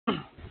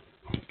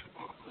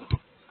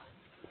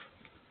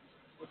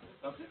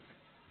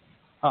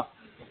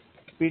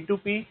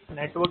P2P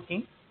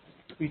networking,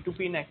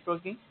 P2P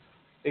networking,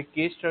 a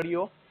case study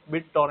of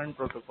Bit Torrent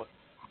Protocol.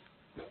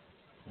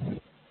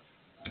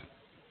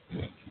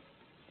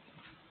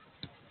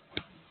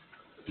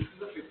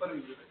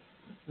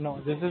 No,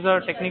 this is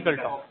a technical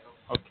talk.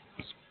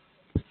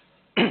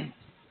 Okay.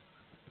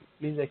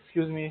 Please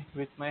excuse me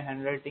with my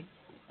handwriting,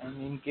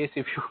 and in case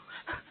if you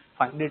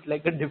find it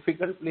like a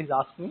difficult, please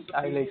ask me.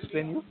 I will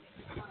explain you.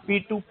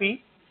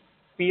 P2P,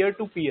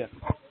 peer-to-peer.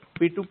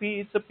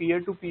 P2P is a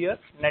peer-to-peer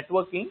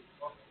networking.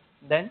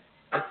 Then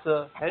it's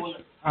a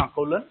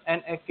colon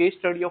and a case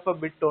study of a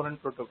Bit Torrent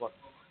Protocol.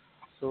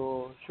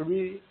 So shall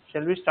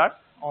we start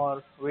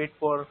or wait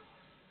for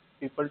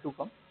people to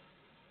come?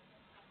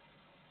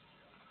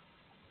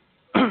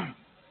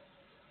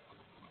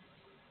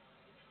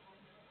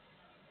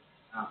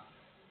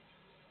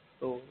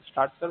 So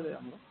start कर दे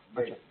हम लोग.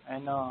 अच्छा.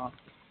 And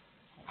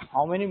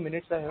how many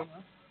minutes I have?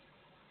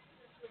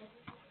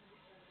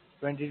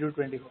 20 to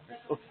 24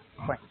 minutes. Okay,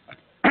 fine.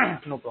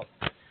 No problem.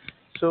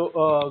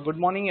 So good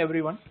morning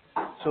everyone.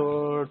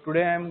 So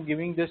today I am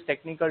giving this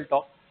technical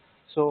talk.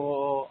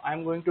 So I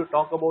am going to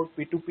talk about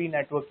P2P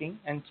networking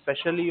and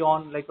especially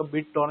on like a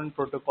Bit Torrent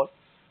protocol.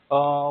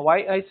 Why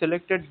I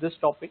selected this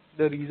topic?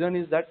 The reason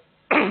is that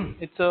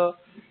it's a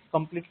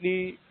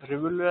completely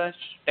revolutionary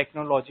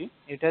technology.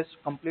 It has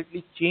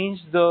completely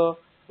changed the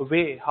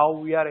way how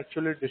we are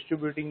actually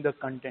distributing the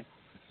content.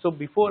 So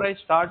before I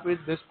start with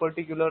this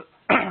particular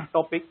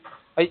topic,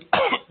 I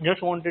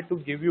just wanted to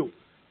give you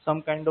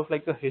some kind of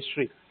like a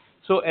history.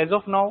 So as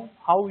of now,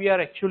 how we are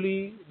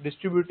actually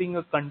distributing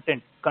a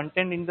content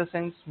in the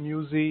sense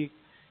music,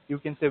 you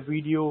can say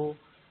video,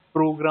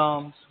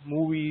 programs,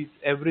 movies,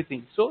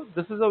 everything. So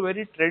this is a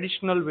very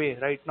traditional way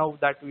right now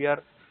that we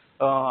are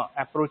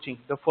approaching.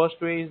 The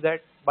first way is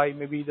that by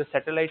maybe the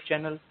satellite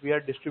channel, we are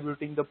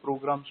distributing the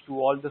programs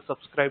to all the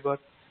subscribers.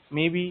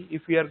 Maybe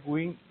if we are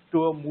going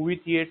to a movie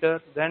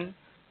theater, then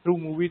through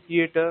movie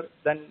theater,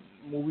 then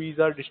movies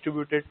are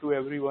distributed to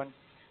everyone.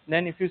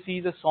 Then if you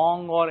see the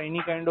song or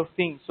any kind of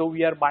thing, so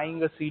we are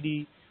buying a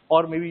CD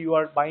or maybe you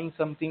are buying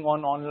something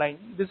on online.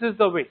 This is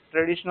the way,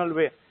 traditional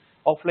way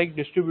of like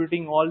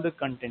distributing all the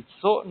content.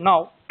 So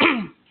now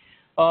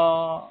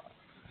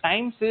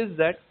time says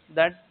that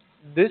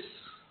this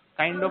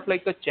kind of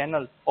like a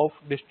channel of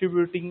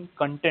distributing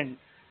content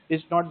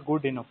is not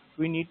good enough.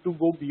 We need to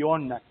go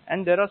beyond that,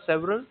 and there are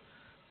several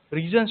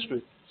reasons to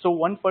it. So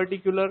one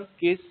particular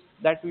case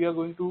that we are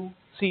going to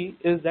see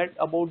is that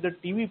about the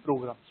TV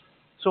programs.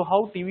 So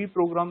how TV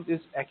programs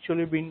is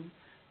actually being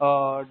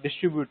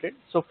distributed.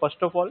 So first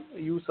of all,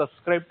 you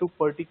subscribe to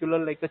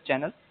particular like a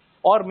channel,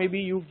 or maybe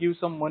you give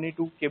some money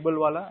to cable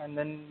wala and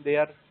then they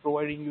are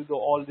providing you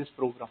all these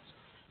programs.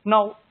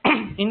 Now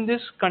in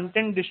this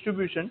content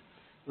distribution,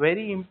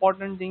 very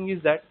important thing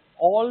is that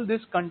all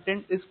this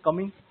content is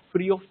coming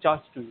free of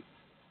charge to you.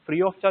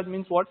 Free of charge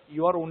means what?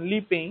 You are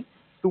only paying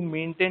to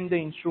maintain the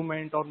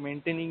instrument or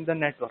maintaining the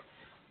network.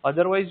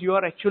 Otherwise you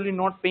are actually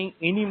not paying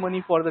any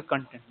money for the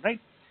content, right?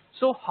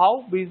 So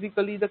how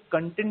basically the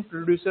content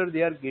producer,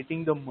 they are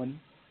getting the money?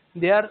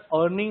 They are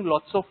earning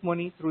lots of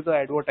money through the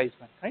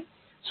advertisement, right?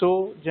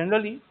 So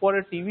generally for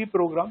a TV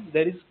program,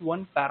 there is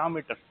one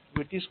parameter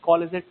which is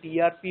called as a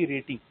TRP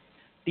rating.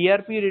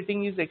 TRP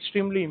rating is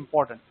extremely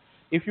important.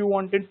 If you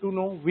wanted to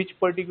know which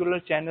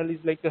particular channel is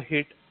like a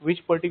hit,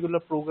 which particular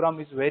program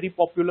is very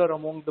popular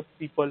among the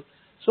people,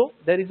 so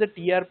there is a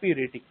TRP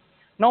rating.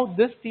 Now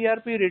this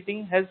TRP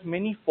rating has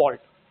many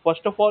faults.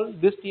 First of all,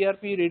 this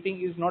TRP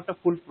rating is not a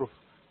foolproof.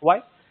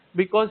 Why?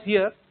 Because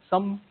here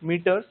some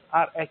meters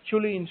are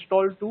actually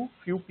installed to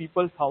few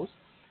people's house,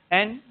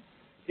 and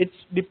it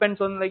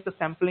depends on like a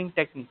sampling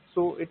technique.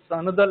 So it's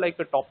another like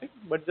a topic,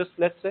 but just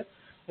let's say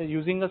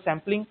using a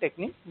sampling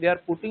technique, they are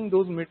putting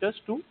those meters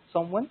to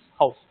someone's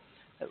house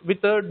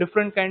with a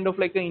different kind of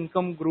like a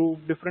income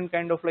group, different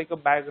kind of like a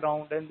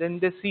background, and then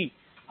they see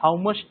how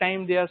much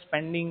time they are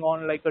spending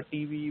on like a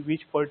TV,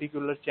 which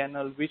particular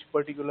channel, which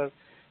particular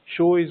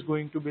show is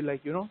going to be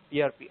like,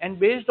 TRP. And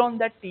based on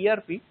that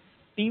TRP,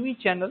 TV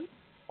channel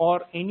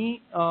or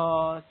any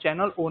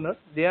channel owner,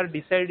 they are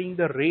deciding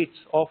the rates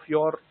of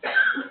your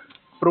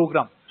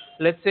program.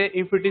 Let's say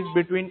if it is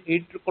between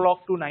 8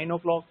 o'clock to 9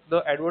 o'clock,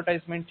 the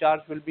advertisement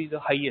charge will be the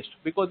highest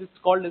because it's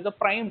called as a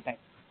prime time,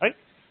 right?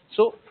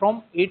 So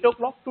from 8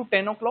 o'clock to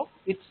 10 o'clock,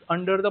 it's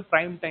under the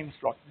prime time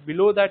slot.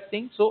 Below that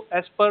thing, so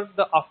as per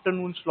the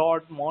afternoon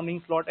slot,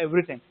 morning slot,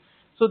 everything.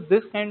 So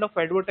this kind of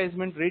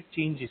advertisement rate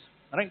changes,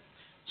 right?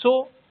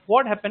 So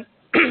what happened?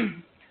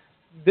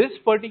 This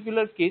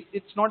particular case,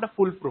 it's not a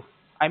foolproof.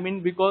 I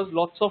mean, because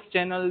lots of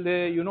channel,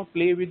 they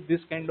play with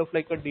this kind of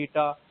like a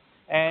data,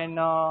 and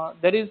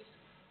there is,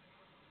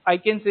 I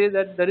can say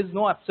that there is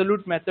no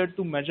absolute method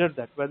to measure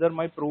that, whether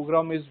my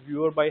program is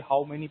viewed by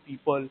how many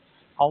people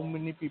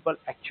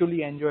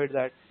actually enjoyed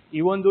that.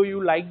 Even though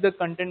you like the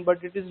content,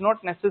 but it is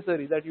not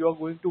necessary that you are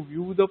going to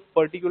view the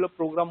particular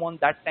program on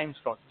that time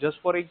slot. Just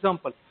for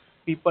example,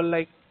 people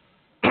like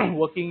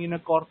working in a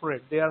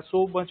corporate, they are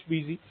so much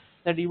busy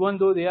that even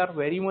though they are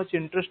very much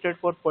interested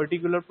for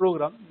particular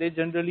program, they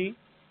generally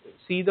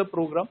see the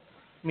program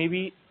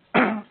maybe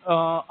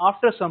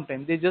after some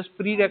time they just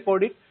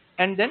pre-record it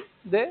and then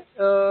they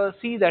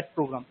see that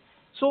program.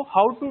 So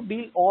how to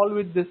deal all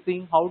with this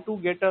thing, how to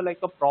get a like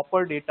a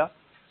proper data?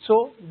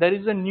 So there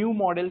is a new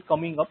model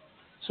coming up.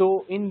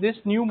 So in this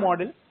new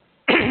model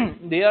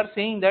they are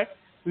saying that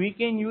we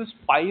can use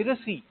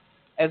piracy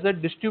as a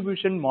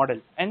distribution model,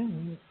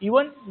 and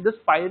even this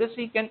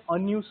piracy can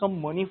earn you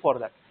some money for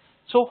that.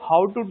 So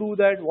how to do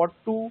that, what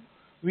to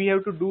we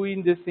have to do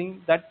in this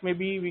thing, that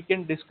maybe we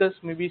can discuss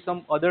maybe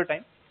some other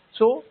time.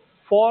 So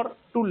for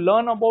to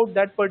learn about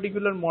that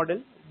particular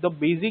model, the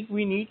basic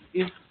we need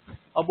is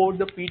about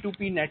the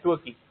P2P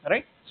networking,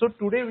 right? So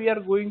today we are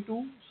going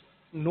to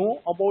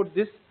know about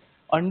this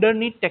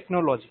underneath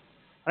technology,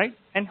 right?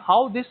 And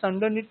how this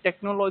underneath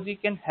technology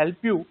can help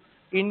you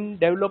in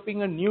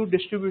developing a new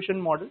distribution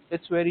model.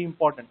 It's very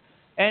important.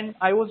 And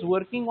I was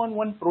working on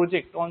one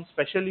project on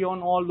especially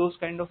on all those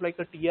kind of like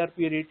a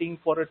TRP rating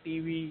for a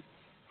TV,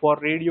 for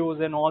radios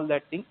and all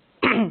that thing.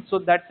 So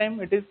that time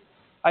it is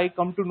I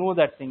come to know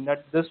that thing,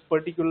 that this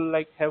particular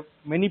like have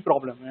many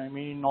problems. I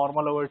mean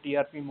normal our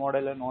TRP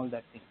model and all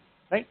that thing,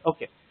 right?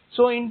 Okay.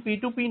 So in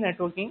P2P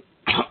networking,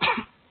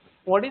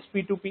 what is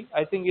P2P?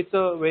 I think it's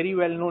a very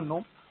well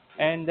known,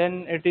 and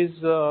then it is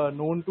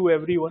known to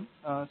everyone,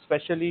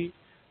 especially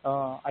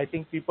I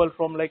think people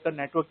from like a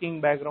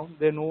networking background,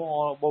 they know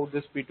all about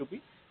this P2P.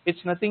 It's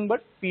nothing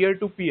but peer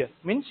to peer,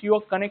 means you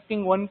are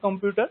connecting one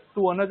computer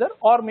to another,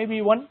 or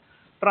maybe one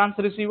trans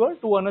receiver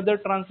to another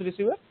trans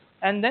receiver,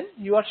 and then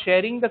you are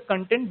sharing the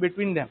content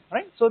between them,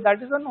 right? So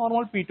that is a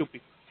normal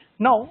P2P.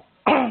 Now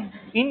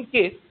in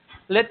case,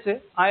 let's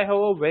say I have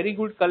a very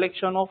good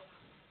collection of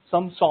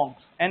some songs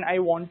and I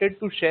wanted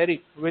to share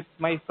it with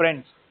my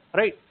friends,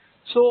 right?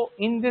 So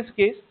in this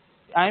case,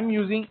 I am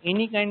using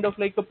any kind of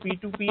like a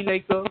P2P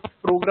like a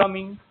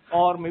programming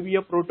or maybe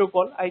a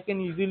protocol. I can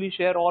easily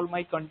share all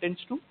my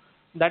contents to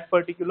that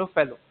particular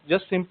fellow.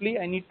 Just simply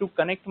I need to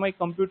connect my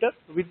computer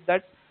with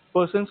that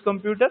person's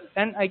computer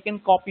and I can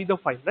copy the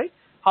file, right?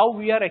 How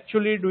we are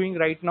actually doing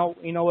right now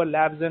in our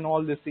labs and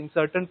all these things.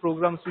 Certain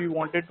programs we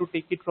wanted to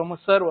take it from a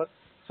server,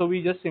 so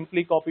we just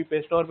simply copy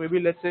paste, or maybe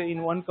let's say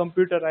in one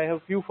computer I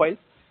have few files,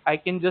 I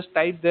can just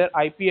type their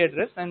IP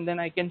address and then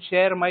I can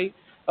share my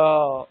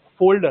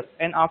folder,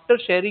 and after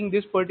sharing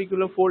this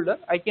particular folder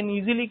I can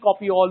easily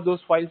copy all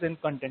those files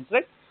and contents,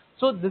 right?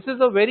 So this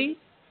is a very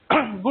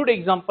good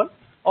example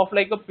of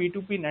like a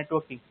P2P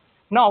networking.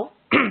 Now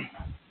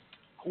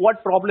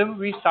what problem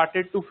we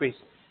started to face?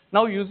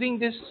 Now using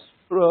this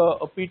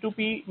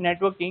P2P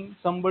networking,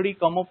 somebody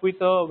come up with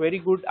a very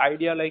good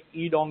idea like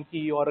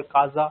eDonkey or a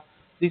Kaza.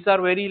 These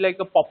are very like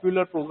a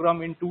popular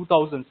program in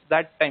 2000s,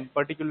 that time,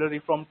 particularly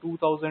from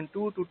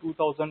 2002 to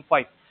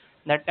 2005.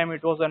 That time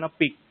it was on a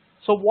peak.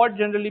 So what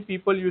generally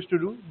people used to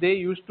do, they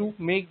used to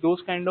make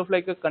those kind of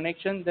like a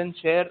connection, then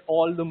share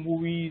all the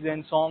movies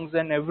and songs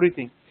and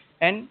everything.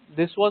 And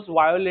this was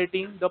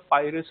violating the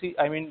piracy,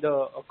 I mean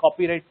the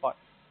copyright part.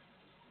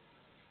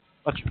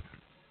 अच्छा,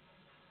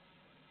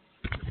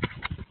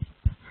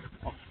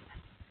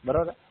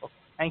 बराबर है? Okay,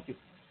 thank you.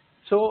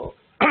 So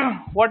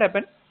what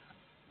happened?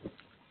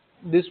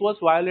 This was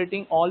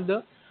violating all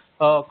the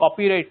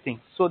copyright things.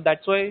 So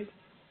that's why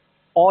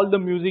all the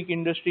music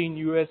industry in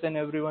US and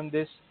everyone,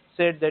 they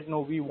said that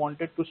no, we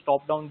wanted to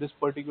stop down this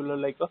particular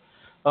like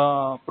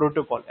a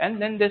protocol, and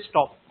then they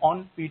stopped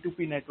on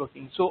P2P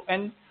networking. So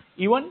and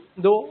even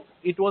though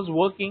it was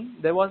working,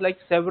 there was like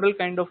several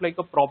kind of like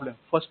a problem.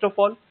 First of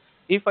all,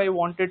 if I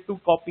wanted to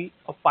copy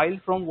a file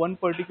from one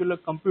particular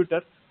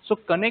computer, so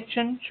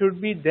connection should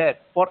be there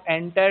for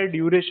entire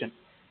duration.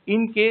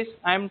 In case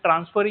I am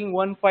transferring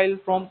one file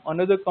from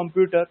another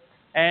computer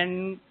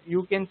and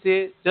you can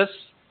say just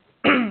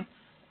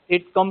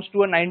it comes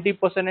to a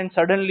 90% and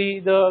suddenly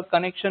the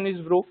connection is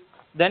broke,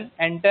 then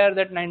entire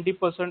that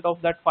 90%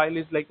 of that file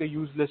is like a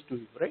useless to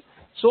you, right?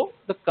 So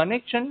the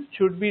connection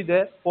should be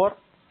there for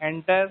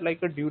entire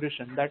like a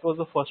duration. That was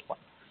the first part.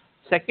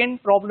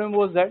 Second problem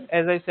was that,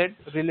 as I said,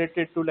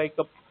 related to like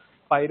a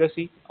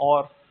piracy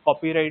or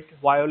copyright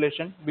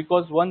violation,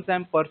 because once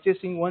I'm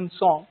purchasing one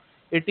song,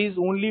 it is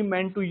only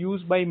meant to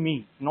use by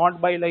me, not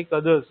by like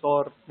others,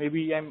 or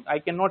maybe I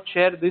cannot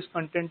share this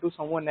content to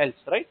someone else,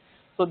 right?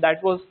 So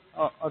that was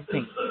a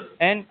thing.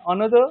 And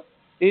another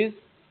is,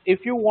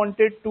 if you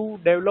wanted to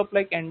develop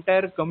like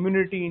entire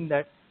community in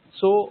that,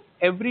 so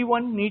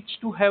everyone needs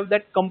to have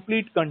that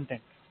complete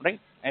content, right?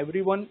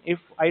 Everyone, if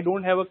I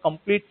don't have a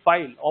complete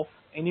file of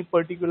any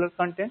particular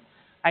content,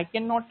 I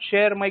cannot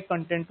share my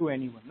content to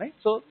anyone, right?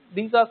 So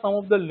these are some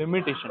of the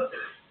limitations.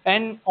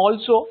 And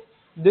also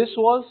this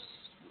was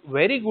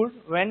very good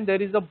when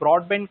there is a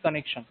broadband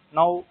connection.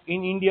 Now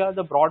in India,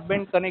 the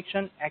broadband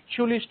connection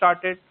actually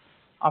started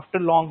after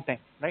long time,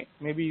 right?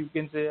 Maybe you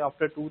can say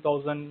after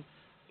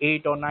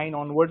 2008 or 9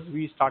 onwards,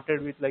 we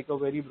started with like a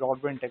very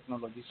broadband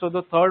technology. So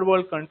the third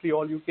world country,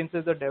 or you can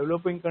say the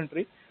developing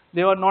country,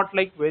 they were not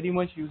like very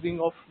much using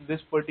of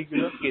this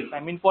particular case. I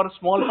mean, for a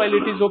small file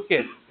it is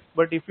okay,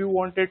 but if you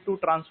wanted to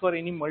transfer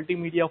any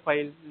multimedia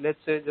file, let's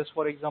say just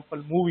for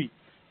example movie,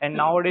 and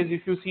nowadays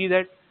if you see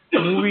that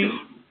movie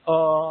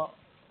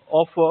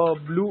of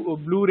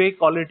Blu-ray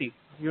quality,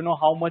 you know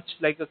how much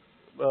like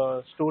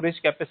a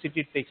storage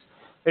capacity it takes.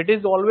 It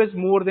is always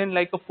more than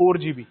like a 4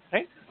 GB,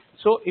 right?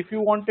 So if you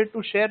wanted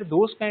to share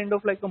those kind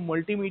of like a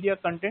multimedia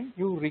content,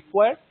 you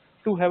require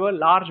to have a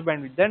large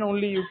bandwidth. Then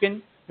only you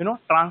can, you know,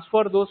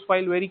 transfer those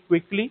file very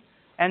quickly,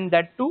 and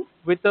that too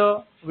with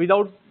a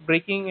without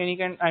breaking any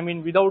kind, I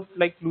mean without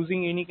like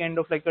losing any kind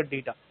of like a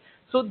data.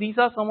 So these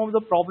are some of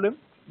the problems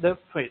that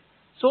fail.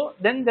 So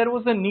then there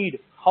was a need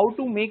how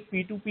to make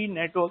P2P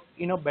network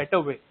in a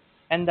better way,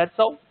 and that's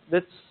how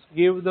let's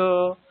give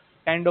the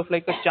kind of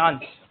like a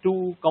chance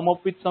to come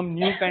up with some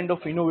new kind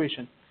of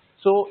innovation.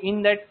 So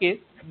in that case,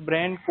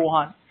 Brian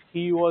Cohen,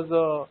 he was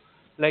a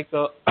like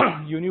a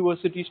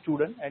university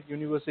student at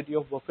University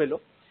of Buffalo,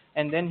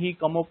 and then he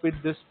come up with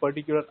this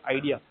particular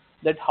idea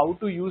that how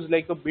to use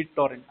like a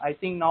BitTorrent. I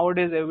think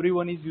nowadays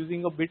everyone is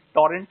using a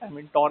BitTorrent. I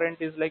mean, torrent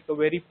is like a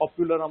very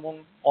popular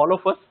among all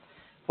of us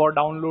for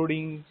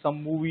downloading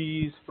some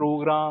movies,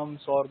 programs,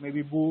 or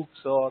maybe books,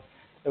 or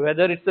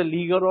whether it's a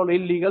legal or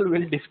illegal,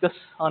 we'll discuss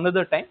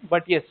another time.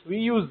 But yes, we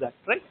use that,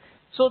 right?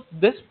 So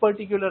this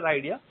particular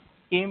idea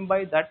came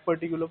by that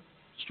particular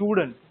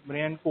student,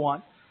 Brian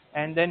Cohen,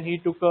 and then he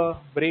took a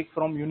break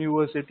from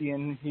university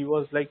and he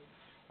was like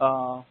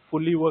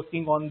fully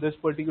working on this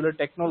particular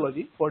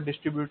technology for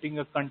distributing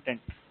a content.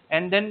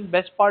 And then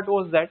best part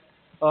was that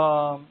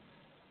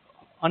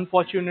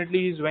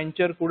unfortunately his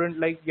venture couldn't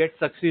like get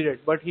succeeded,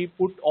 but he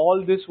put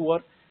all this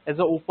work as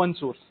a open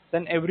source.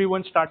 Then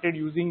everyone started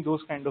using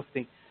those kind of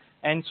things.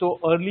 And so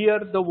earlier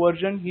the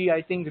version he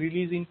I think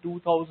released in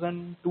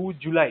 2002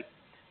 July,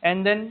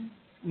 and then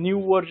new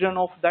version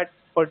of that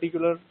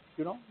particular,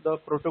 you know, the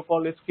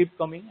protocol is keep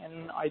coming,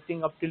 and I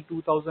think up till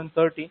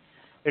 2030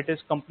 it is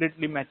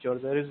completely mature.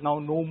 There is now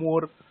no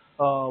more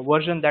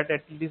version that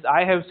at least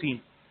I have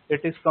seen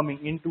it is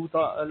coming in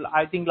 2000.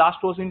 I think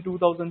last was in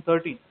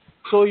 2013.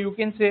 So you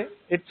can say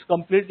it's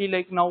completely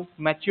like now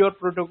mature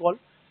protocol,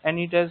 and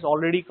it has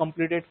already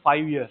completed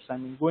 5 years. I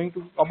mean,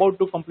 about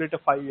to complete a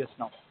 5 years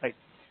now, right?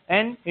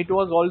 And it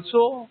was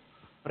also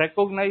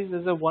recognized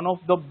as one of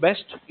the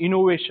best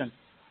innovation,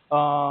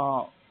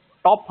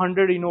 top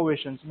 100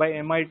 innovations by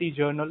MIT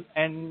Journal,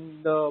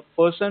 and the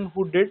person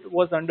who did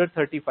was under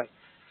 35.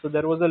 So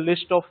there was a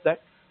list of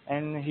that,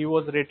 and he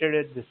was rated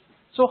at this.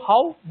 So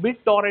how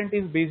BitTorrent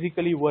is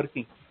basically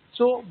working?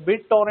 So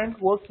BitTorrent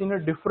works in a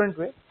different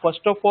way.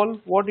 First of all,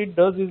 what it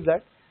does is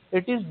that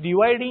it is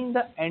dividing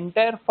the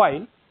entire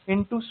file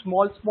into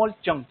small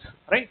chunks,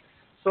 right?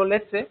 So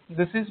let's say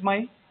this is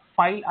my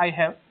file I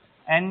have,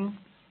 and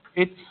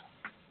its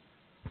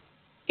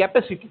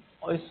capacity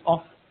is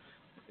of,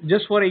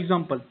 just for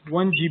example,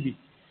 1 GB.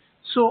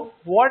 So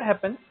what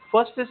happens?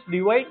 First is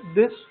divide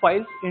this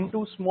file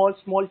into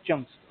small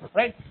chunks,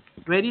 right?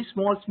 Very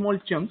small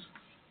chunks.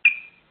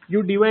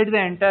 You divide the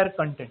entire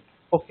content.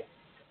 Okay.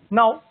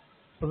 Now,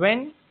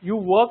 when you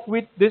work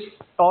with this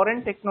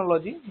torrent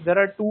technology, there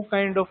are two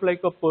kind of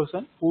like a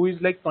person who is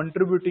like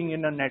contributing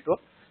in a network.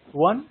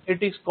 One,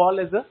 it is called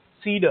as a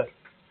seeder,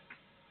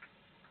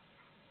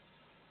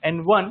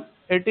 and one,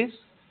 it is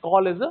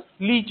called as a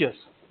leechers,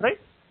 right?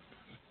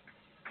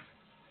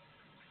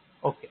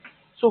 Okay.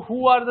 So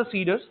who are the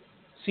seeders?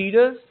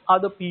 Seeders are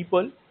the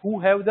people who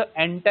have the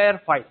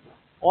entire file,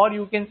 or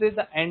you can say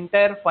the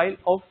entire file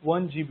of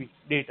 1 GB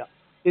data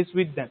is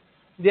with them.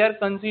 They are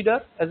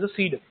considered as a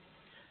seeder.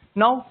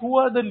 Now, who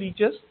are the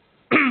leechers?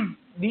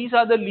 These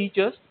are the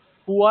leechers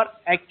who are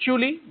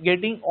actually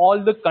getting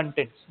all the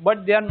contents,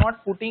 but they are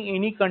not putting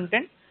any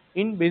content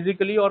in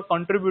basically or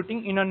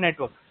contributing in a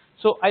network.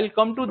 So I'll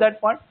come to that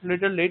part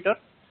little later.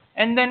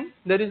 And then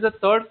there is a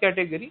third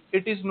category.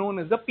 It is known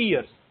as the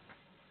peers.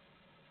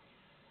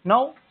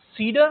 Now,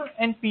 seeder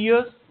and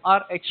peers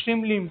are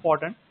extremely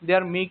important. They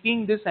are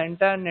making this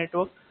entire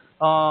network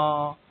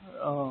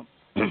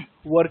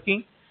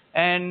working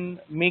and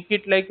make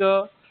it like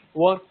a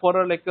work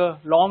for a like a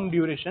long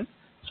duration.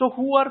 So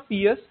who are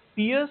peers?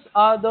 Peers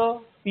are the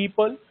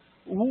people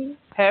who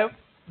have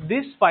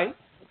this file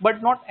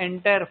but not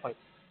entire file.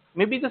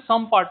 Maybe the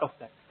some part of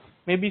that.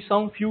 Maybe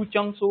some few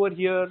chunks over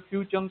here,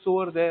 few chunks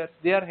over there.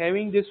 They are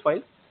having this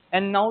file,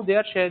 and now they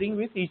are sharing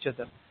with each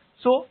other.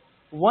 So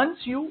once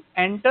you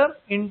enter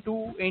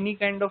into any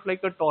kind of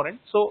like a torrent,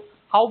 so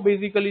how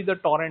basically the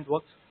torrent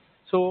works?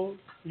 So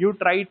you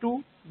try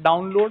to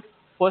download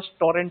first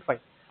torrent file.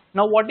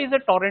 Now what is a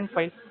torrent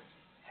file?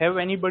 Have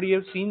anybody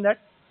have seen that?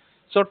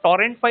 So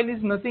torrent file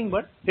is nothing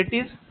but it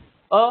is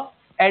a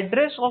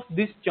address of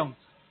these chunks,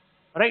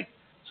 right?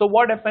 So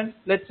what happens?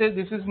 Let's say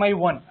this is my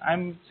one.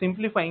 I'm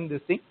simplifying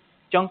this thing.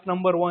 Chunk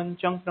number 1,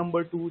 chunk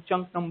number 2,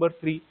 chunk number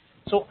 3.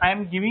 So I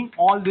am giving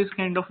all this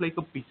kind of like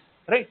a piece,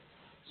 right?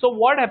 So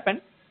what happens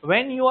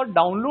when you are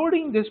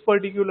downloading this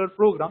particular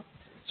program?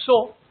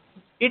 So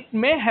it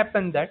may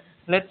happen that,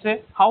 let's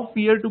say, how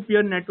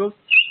peer-to-peer networks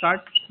start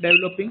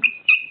developing.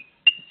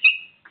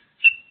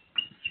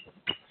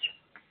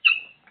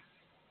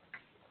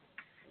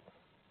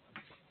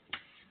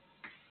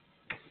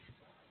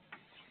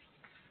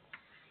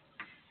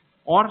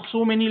 Or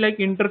so many like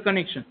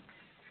interconnection.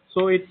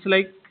 So it's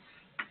like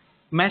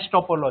mesh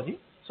topology.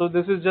 So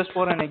this is just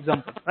for an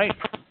example, right?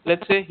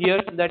 let's say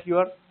here that you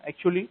are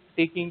actually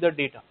taking the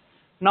data.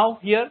 Now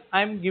here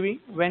I am giving,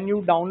 when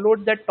you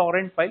download that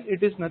torrent file,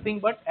 it is nothing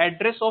but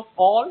address of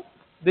all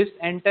this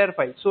entire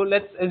file. So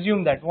let's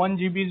assume that 1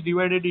 GB is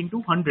divided into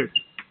 100.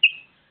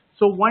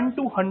 So 1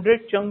 to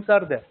 100 chunks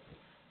are there.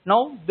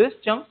 Now this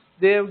chunk,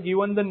 they have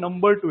given the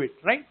number to it,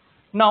 right?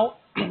 Now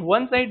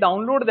once I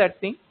download that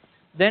thing,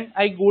 then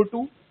I go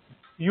to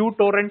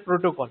uTorrent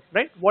protocol,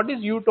 right? What is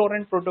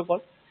uTorrent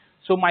protocol?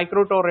 So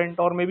microtorrent,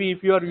 or maybe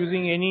if you are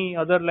using any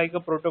other like a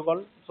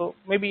protocol, so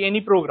maybe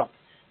any program.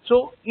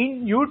 So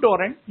in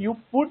uTorrent, you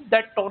put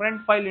that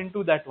torrent file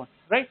into that one,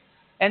 right?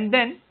 And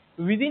then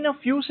within a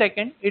few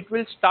seconds, it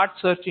will start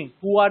searching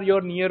who are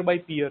your nearby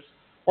peers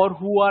or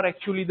who are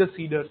actually the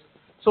seeders.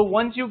 So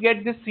once you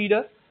get this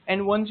seeder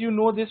and once you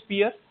know this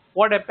peer,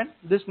 what happened?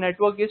 This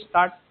network is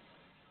start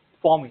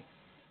forming.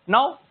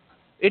 Now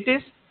it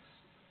is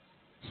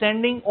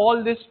sending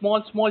all this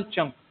small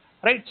chunk,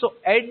 right? So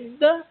at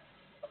the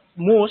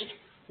most,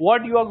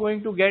 what you are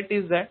going to get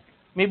is that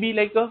maybe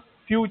like a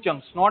few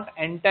chunks, not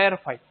entire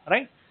file,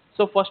 right?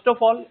 So first of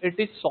all, it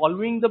is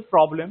solving the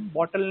problem,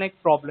 bottleneck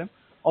problem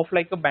of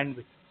like a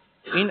bandwidth.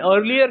 In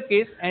earlier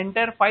case,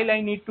 entire file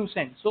I need to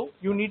send, so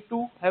you need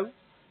to have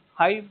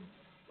high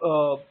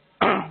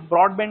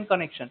broadband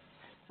connection.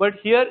 But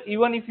here,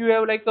 even if you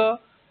have like a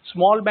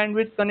small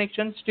bandwidth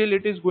connection, still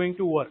it is going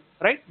to work,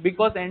 right?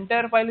 Because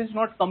entire file is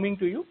not coming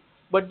to you,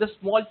 but the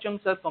small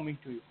chunks are coming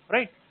to you,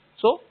 right?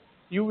 So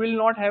you will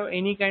not have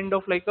any kind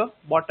of like a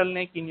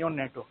bottleneck in your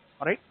network,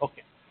 right?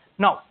 Okay.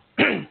 Now,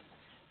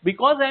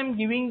 because I am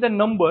giving the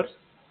numbers,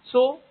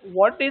 so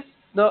what is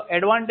the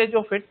advantage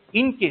of it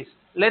in case,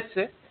 let's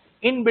say,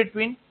 in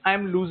between I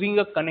am losing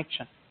a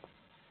connection.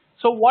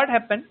 So what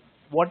happened?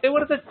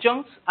 Whatever the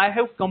chunks I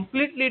have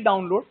completely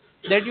downloaded,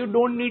 that you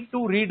don't need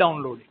to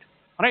re-download it,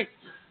 right?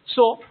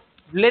 So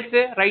let's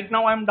say right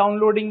now I am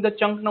downloading the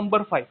chunk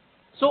number 5.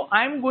 So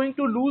I am going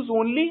to lose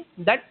only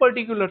that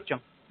particular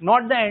chunk,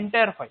 not the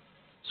entire file.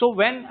 So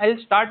when I'll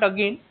start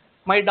again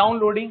my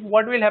downloading,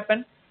 what will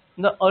happen?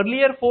 The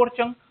earlier 4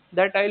 chunks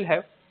that I'll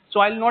have,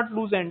 so I'll not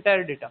lose the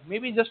entire data.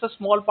 Maybe just a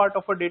small part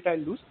of a data I'll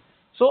lose.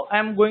 So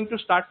I'm going to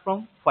start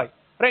from 5,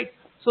 right?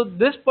 So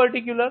this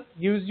particular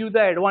gives you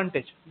the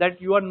advantage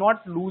that you are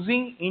not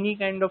losing any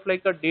kind of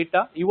like a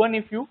data, even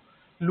if you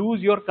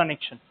lose your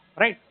connection,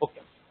 right?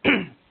 Okay.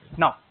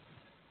 Now,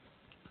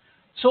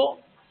 so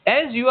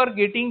as you are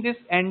getting this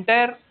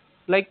entire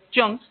like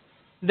chunks,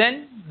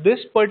 then this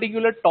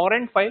particular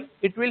torrent file,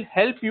 it will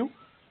help you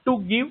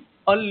to give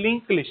a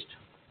linked list.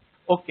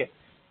 Okay,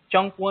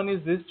 chunk 1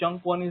 is this,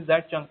 chunk 1 is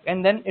that chunk,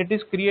 and then it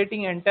is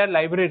creating entire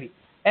library,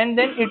 and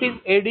then it is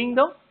adding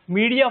the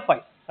media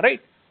file,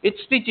 right?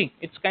 It's stitching,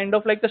 it's kind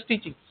of like a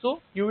stitching.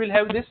 So you will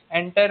have this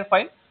entire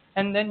file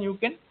and then you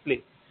can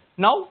play.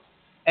 Now,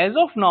 as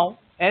of now,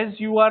 as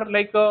you are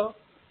like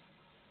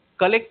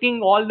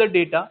collecting all the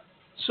data,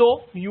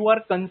 so you are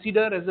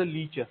considered as a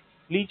leecher.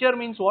 Leecher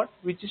means what?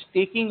 Which is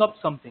taking up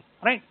something,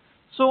 right?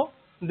 So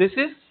this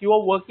is, you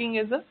are working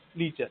as a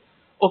leecher.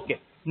 Okay,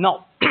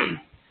 now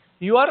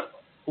you are,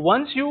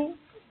 once you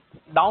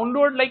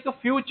download like a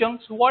few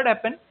chunks, what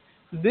happened?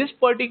 This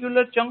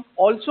particular chunk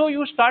also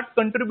you start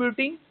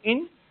contributing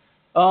in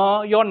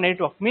your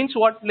network. Means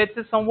what? Let's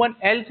say someone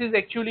else is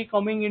actually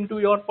coming into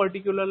your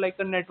particular like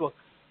a network.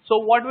 So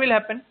what will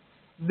happen?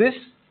 This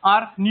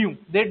are new,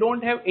 they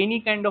don't have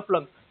any kind of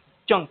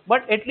chunk,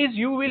 but at least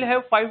you will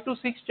have 5 to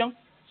 6 chunks,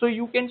 so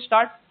you can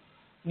start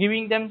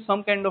giving them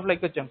some kind of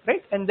like a chunk,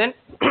 right? And then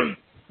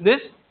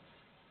this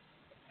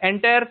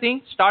entire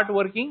thing start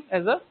working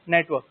as a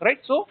network, right?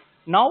 So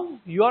now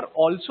you are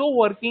also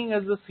working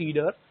as a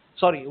seeder,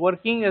 sorry,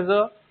 working as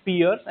a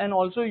peers, and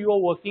also you are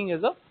working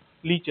as a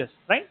leeches,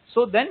 right?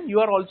 So then you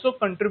are also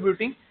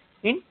contributing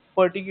in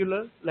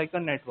particular like a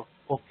network.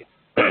 Okay.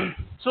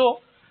 So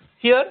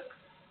here,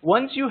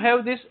 once you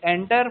have this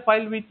entire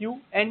file with you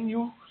and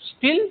you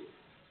still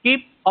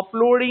keep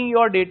uploading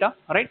your data,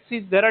 right?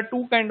 See, there are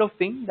two kind of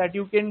things that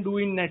you can do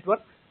in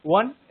network.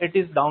 One, it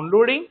is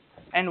downloading,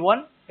 and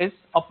one is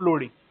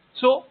uploading.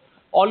 So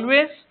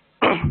always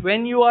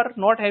when you are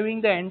not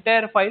having the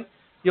entire file,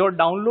 your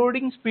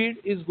downloading speed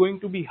is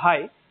going to be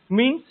high,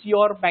 means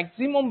your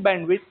maximum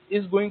bandwidth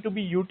is going to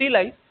be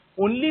utilized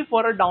only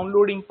for a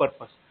downloading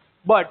purpose.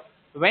 But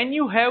when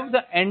you have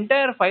the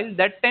entire file,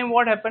 that time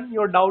what happens?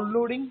 Your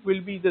downloading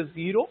will be the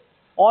 0,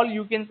 or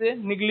you can say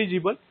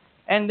negligible,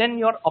 and then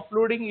your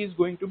uploading is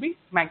going to be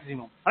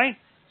maximum, right?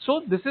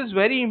 So this is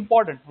very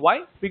important.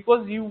 Why?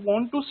 Because you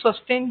want to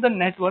sustain the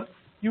network,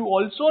 you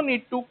also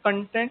need to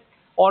content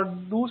or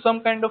do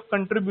some kind of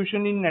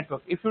contribution in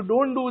network. If you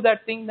don't do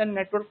that thing, then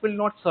network will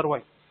not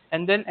survive,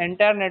 and then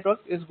entire network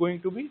is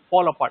going to be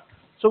fall apart.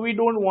 So we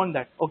don't want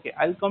that. Okay,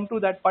 I'll come to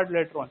that part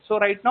later on. So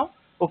right now,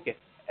 okay,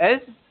 as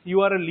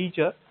you are a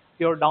leecher,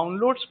 your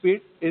download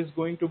speed is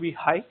going to be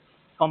high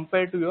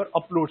compared to your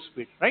upload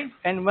speed, right?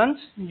 And once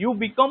you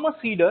become a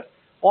seeder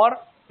or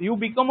you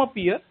become a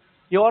peer,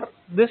 your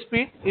this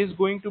speed is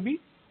going to be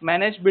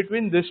managed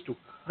between these two,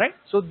 right?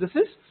 So this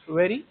is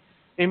very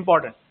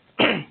important.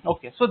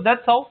 Okay, so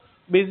that's how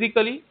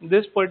basically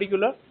this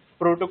particular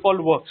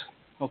protocol works.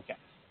 Okay.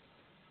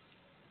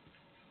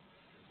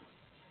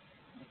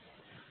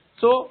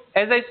 So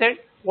as I said,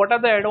 what are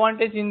the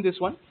advantage in this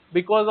one?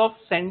 Because of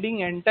sending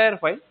entire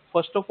file,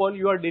 first of all,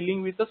 you are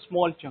dealing with a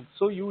small chunk.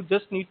 So you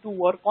just need to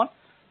work on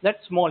that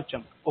small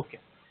chunk. Okay.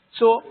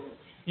 So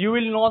you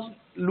will not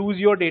lose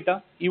your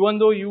data, even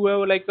though you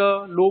have like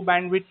a low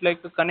bandwidth,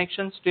 like a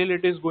connection, still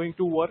it is going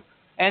to work.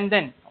 And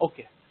then,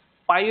 okay,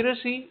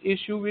 piracy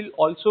issue will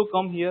also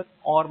come here,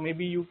 or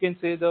maybe you can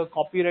say the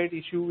copyright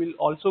issue will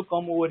also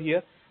come over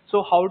here.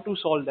 So how to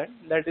solve that?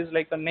 That is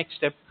like a next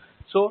step.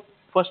 So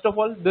first of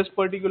all, this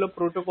particular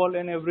protocol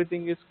and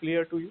everything is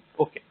clear to you.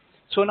 Okay.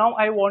 So now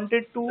I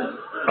wanted to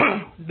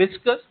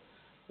discuss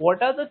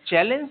what are the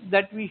challenges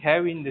that we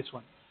have in this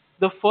one.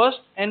 The first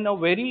and a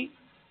very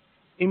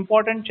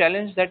important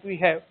challenge that we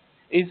have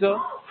is a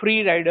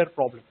free rider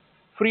problem.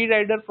 Free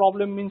rider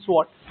problem means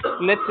what?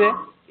 Let's say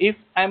if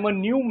I'm a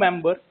new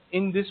member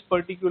in this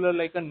particular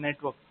like a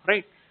network,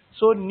 right?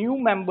 So new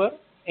member,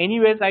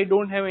 anyways, I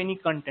don't have any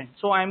content.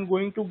 So I'm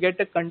going to get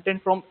a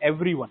content from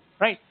everyone,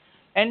 right?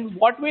 And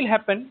what will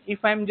happen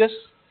if I'm just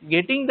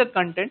getting the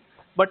content,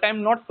 but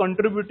I'm not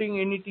contributing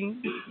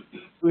anything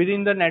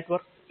within the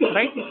network,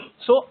 right?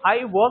 So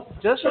I work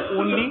just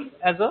only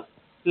as a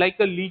like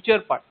a leecher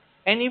part.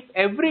 And if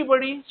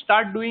everybody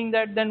start doing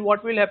that, then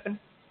what will happen?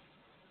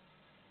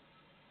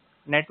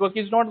 Network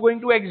is not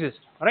going to exist,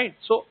 right?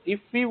 So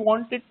if we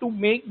wanted to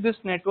make this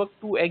network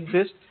to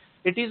exist,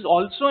 it is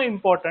also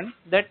important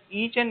that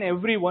each and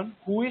everyone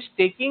who is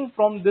taking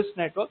from this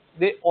network,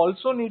 they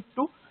also need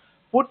to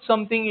put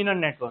something in a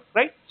network,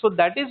 right? So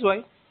that is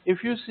why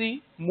if you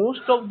see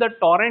most of the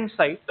torrent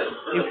site,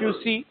 if you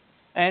see,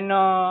 and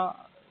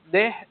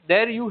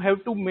there you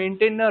have to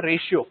maintain a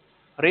ratio.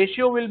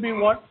 Ratio will be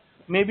what?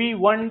 Maybe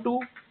 1 to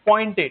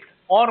 0.8,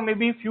 or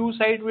maybe few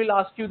site will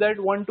ask you that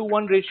 1 to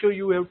 1 ratio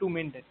you have to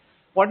maintain.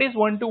 What is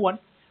 1 to 1?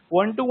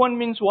 1 to 1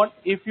 means what?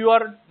 If you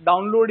are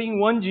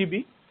downloading 1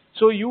 GB,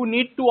 so you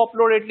need to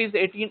upload at least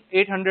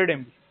 800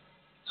 MB.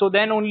 So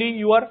then only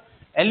you are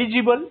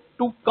eligible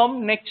to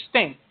come next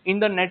time in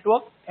the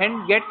network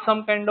and get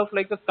some kind of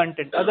like a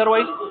content.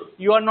 Otherwise,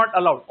 you are not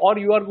allowed, or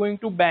you are going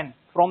to ban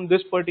from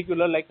this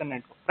particular like a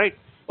network, right?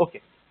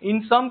 Okay.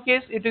 In some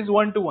case, it is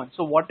 1 to 1.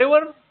 So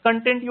whatever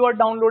content you are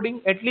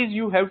downloading, at least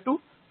you have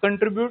to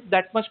contribute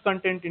that much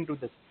content into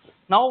this.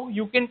 Now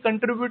you can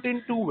contribute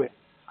in two ways.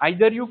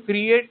 Either you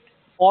create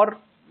or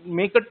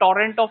make a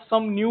torrent of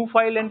some new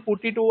file and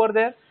put it over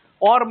there,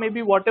 or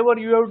maybe whatever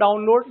you have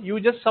download,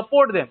 you just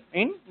support them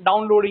in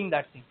downloading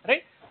that thing,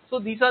 right? So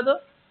these are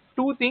the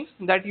two things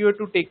that you have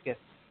to take care.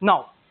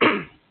 Now,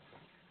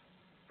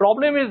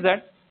 problem is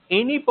that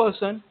any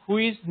person who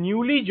is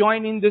newly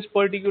joined in this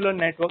particular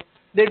network,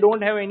 they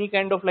don't have any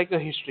kind of like a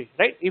history,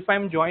 right? If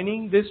I'm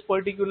joining this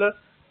particular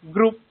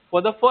group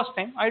for the first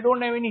time, I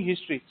don't have any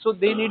history, so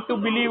they need to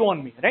believe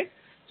on me, right?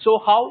 So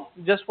how?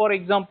 Just for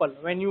example,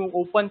 when you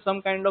open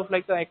some kind of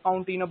like an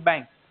account in a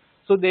bank,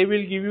 so they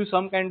will give you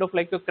some kind of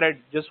like a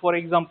credit. Just for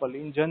example,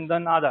 in Jan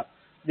Dhan Aadhaar,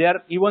 they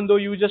are, even though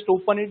you just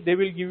open it, they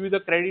will give you the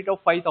credit of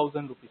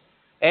 5,000 rupees.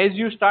 As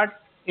you start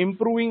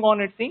improving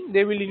on it thing,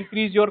 they will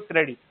increase your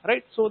credit,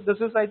 right? So this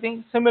is, I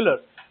think, similar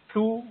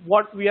to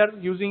what we are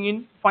using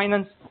in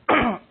finance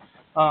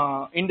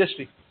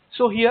industry.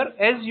 So here,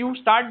 as you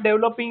start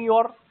developing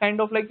your kind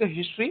of like a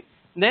history,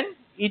 then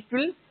it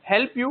will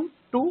help you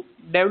to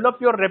develop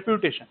your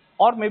reputation,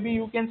 or maybe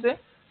you can say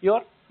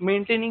your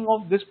maintaining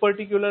of this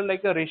particular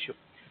like a ratio.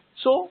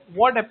 So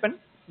what happened?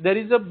 There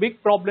is a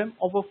big problem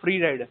of a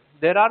free rider.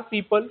 There are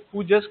people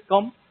who just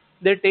come,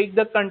 they take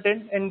the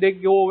content and they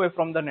go away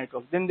from the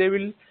network. Then they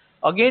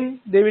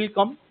will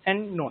come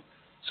and no.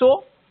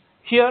 So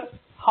here,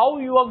 how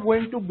you are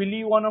going to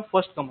believe on a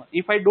first comer?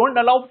 If I don't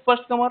allow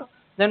first comer,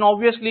 then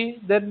obviously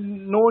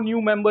then no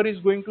new member is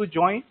going to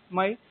join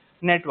my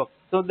network.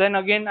 So then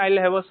again I'll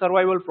have a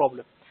survival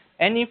problem.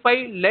 And if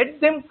I let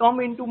them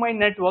come into my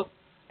network,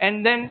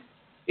 and then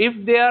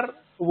if they are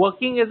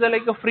working as a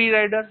like a free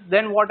rider,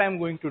 then what I'm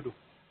going to do?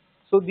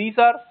 So these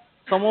are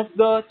some of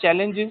the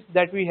challenges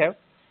that we have.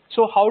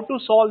 So how to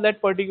solve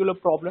that particular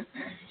problem?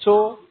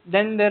 So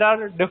then there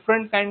are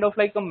different kind of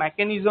like a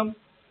mechanism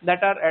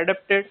that are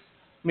adapted.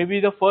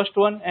 Maybe the first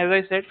one, as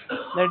I said,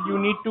 that you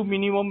need to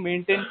minimum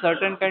maintain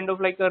certain kind of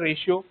like a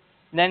ratio.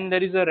 Then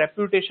there is a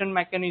reputation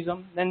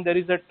mechanism. Then there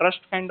is a trust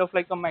kind of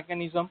like a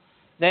mechanism.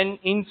 Then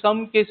in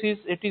some cases,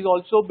 it is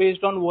also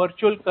based on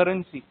virtual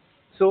currency.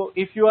 So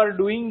if you are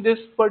doing this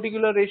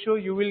particular ratio,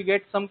 you will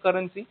get some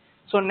currency.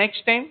 So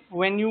next time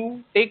when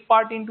you take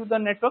part into the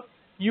network,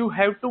 you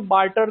have to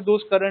barter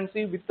those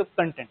currency with the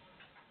content.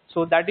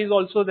 So that is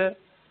also there.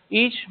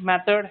 Each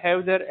method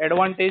have their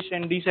advantage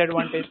and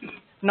disadvantage.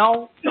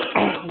 Now,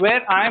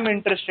 where I am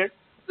interested,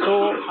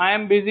 so I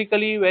am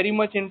basically very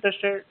much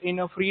interested in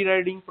a free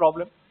riding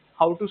problem.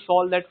 How to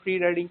solve that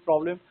free riding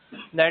problem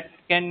that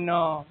can,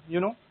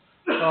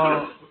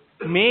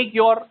 make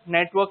your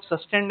network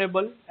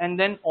sustainable, and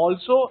then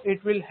also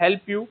it will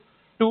help you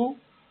to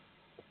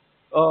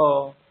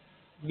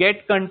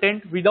get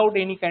content without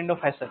any kind of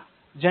hassle.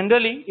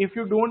 Generally, if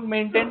you don't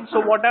maintain,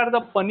 so what are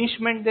the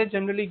punishment they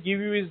generally give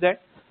you is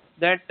that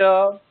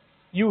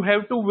you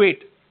have to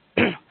wait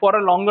for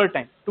a longer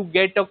time to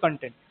get a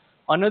content.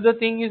 Another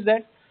thing is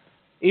that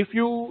if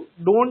you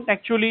don't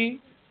actually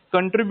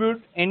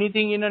contribute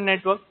anything in a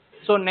network,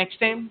 so next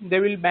time they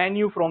will ban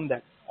you from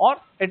that, or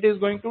it is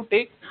going to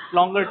take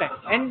longer time.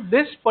 And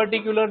this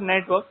particular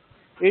network,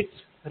 it's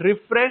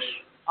refresh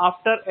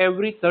after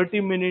every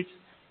 30 minutes.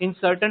 In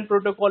certain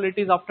protocol it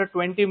is after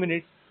 20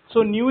 minutes.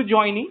 So new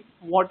joinee,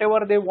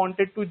 whatever they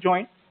wanted to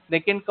join, they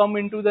can come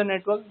into the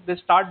network, they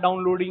start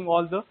downloading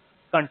all the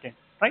content,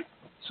 right?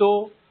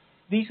 So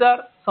these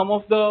are some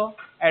of the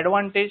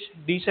advantage,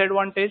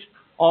 disadvantage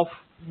of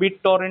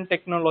Bit Torrent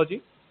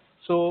technology.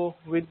 So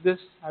with this,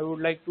 I would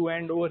like to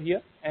end over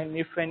here. And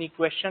if any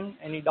question,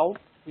 any doubt,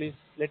 please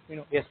let me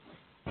know. Yes.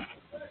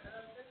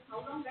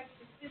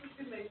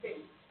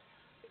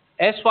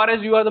 As far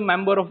as you are the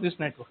member of this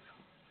network.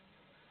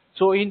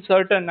 So in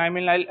certain, I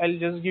mean, I'll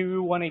just give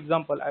you one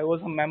example. I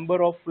was a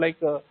member of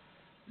like a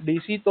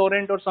DC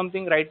torrent or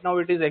something. Right now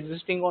it is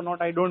existing or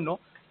not, I don't know.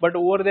 But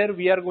over there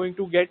we are going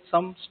to get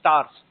some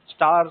stars,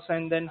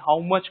 and then how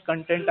much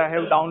content I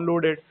have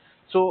downloaded.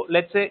 So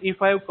let's say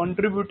if I have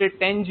contributed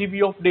 10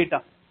 GB of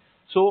data,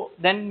 so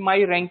then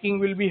my ranking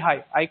will be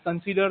high. I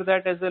consider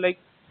that as a, like,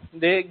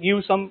 they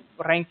give some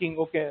ranking,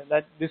 okay,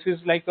 that this is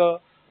like a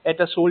at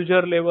a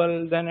soldier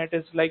level, then it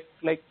is like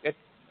at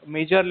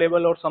major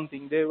level or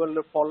something. They were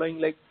following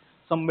like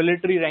some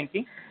military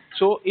ranking.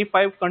 So if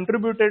I've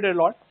contributed a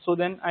lot, so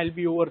then I'll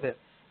be over there.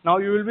 Now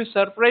you will be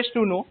surprised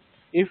to know,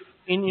 if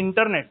in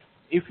internet,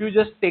 if you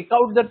just take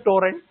out the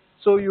torrent,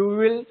 so you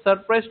will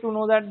surprised to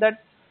know that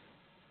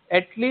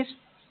at least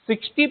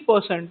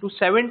 60% to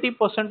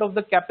 70% of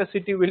the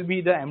capacity will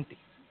be the empty,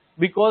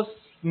 because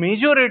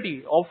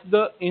majority of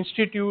the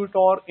institute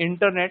or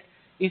internet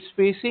is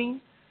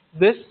facing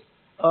this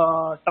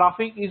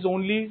traffic is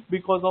only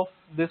because of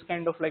this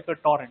kind of like a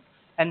torrent.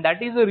 And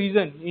that is the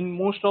reason in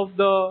most of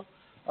the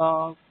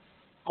uh,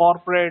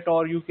 corporate,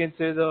 or you can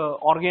say the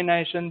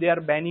organization, they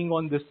are banning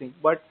on this thing.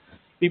 But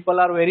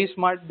people are very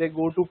smart, they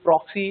go to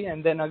proxy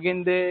and then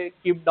again they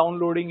keep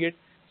downloading it.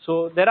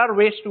 So there are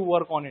ways to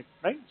work on it,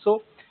 right?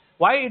 So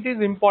why it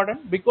is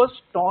important? Because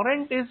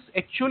torrent is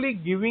actually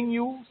giving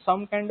you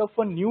some kind of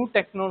a new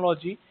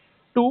technology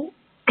to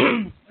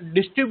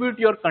distribute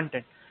your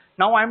content.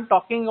 Now I'm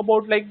talking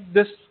about like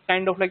this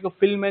kind of like a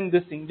film and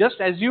this thing. Just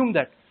assume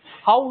that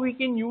how we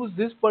can use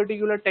this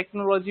particular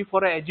technology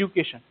for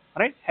education,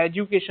 right?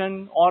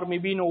 Education, or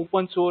maybe in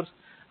open source.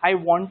 I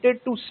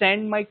wanted to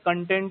send my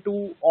content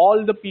to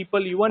all the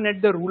people, even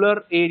at the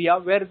rural area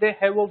where they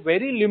have a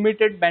very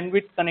limited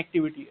bandwidth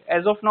connectivity.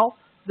 As of now,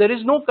 there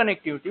is no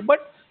connectivity,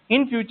 but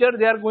in future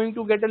they are going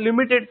to get a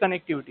limited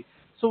connectivity.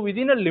 So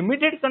within a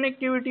limited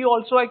connectivity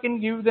also, I can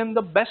give them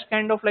the best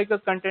kind of like a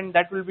content.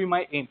 That will be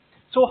my aim.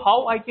 So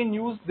how I can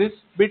use this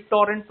Bit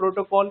Torrent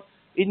protocol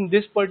in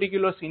this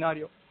particular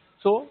scenario?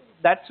 So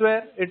that's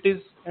where it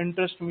is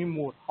interest me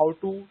more, how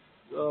to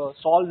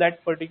solve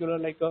that particular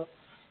like a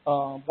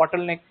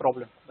bottleneck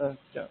problem,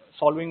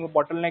 solving a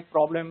bottleneck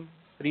problem,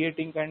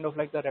 creating kind of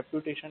like a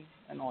reputation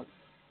and all.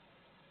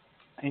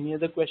 Any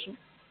other question?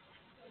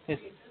 Yes.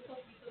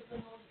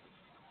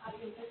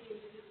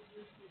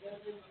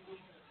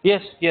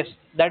 Yes, yes,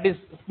 that is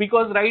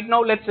because right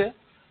now, let's say,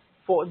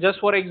 for just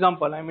for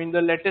example, I mean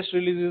the latest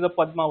release is the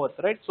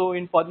Padmavat, right? So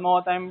in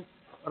Padmavat,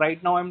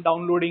 right now I'm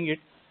downloading it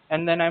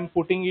and then I'm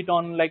putting it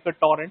on like a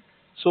torrent.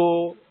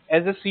 So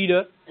as a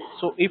seeder,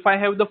 so if I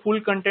have the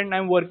full content,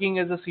 I'm working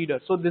as a seeder.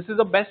 So this is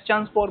the best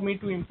chance for me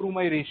to improve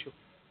my ratio,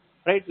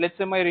 right? Let's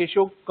say my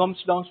ratio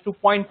comes down to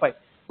 0.5,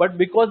 but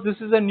because this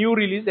is a new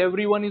release,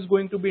 everyone is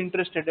going to be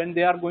interested and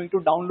they are going to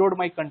download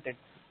my content,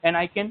 and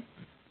I can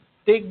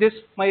take this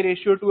my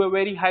ratio to a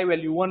very high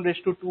value,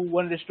 1:2,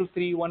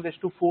 1:3,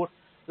 1:4,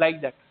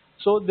 like that.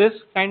 So this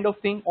kind of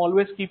thing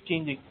always keep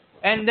changing.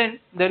 And then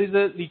there is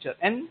a leacher,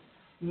 and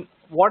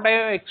what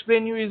I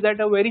explain you is that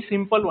a very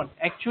simple one.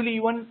 Actually,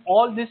 even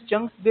all these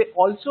chunks, they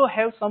also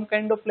have some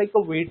kind of like a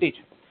weightage.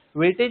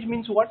 Weightage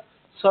means what?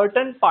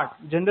 Certain part.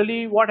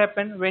 Generally what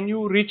happen when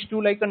you reach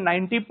to like a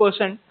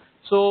 90%,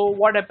 so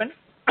what happen?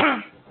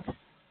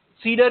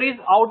 Seeder is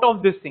out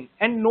of this thing,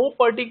 and no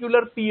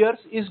particular peers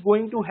is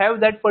going to have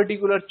that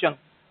particular chunk.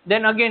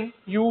 Then again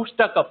you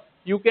stuck up,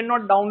 you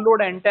cannot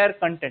download entire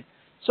content.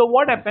 So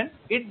what happens?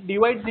 It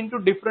divides into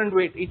different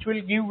weight. It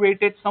will give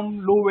weightage,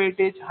 some low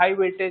weightage,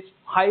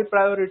 high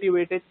priority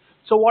weightage.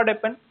 So what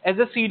happens? As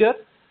a seeder,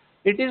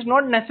 it is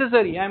not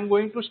necessary I am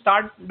going to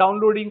start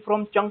downloading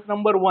from chunk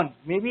number 1.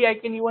 Maybe I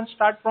can even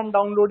start from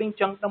downloading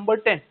chunk number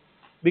 10,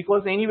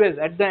 because anyways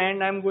at the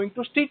end I am going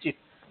to stitch it.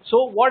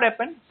 So what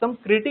happened? Some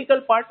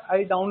critical part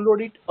I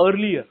download it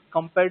earlier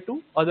compared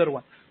to other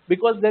one,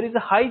 because there is a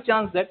high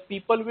chance that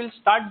people will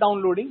start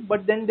downloading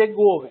but then they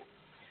go away,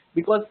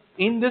 because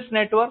in this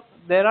network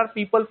there are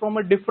people from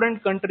a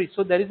different country,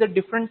 so there is a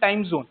different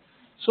time zone.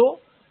 So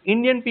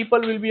Indian people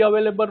will be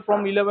available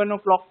from 11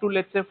 o'clock to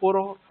let's say 4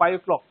 or 5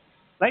 o'clock,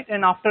 right?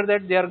 And after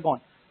that they are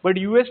gone. But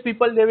US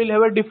people, they will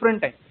have a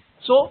different time.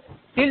 So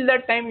till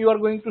that time you are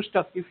going to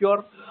stuck if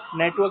your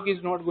network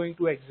is not going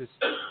to exist.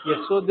 Yes,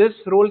 so this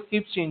role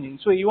keeps changing.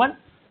 So even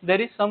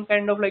there is some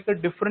kind of like a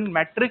different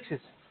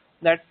matrices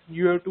that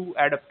you have to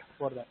adapt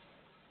for that.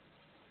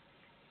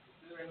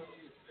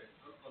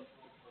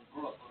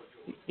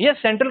 Yes,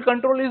 central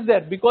control is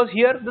there because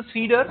here the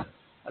seeder,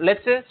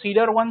 let's say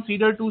seeder 1,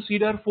 seeder 2,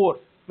 seeder 4,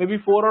 maybe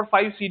 4 or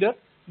 5 seeder,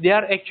 they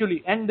are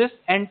actually, and this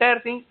entire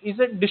thing is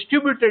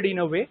distributed in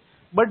a way,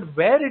 but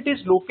where it is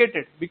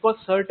located, because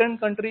certain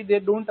country they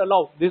don't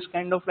allow this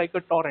kind of like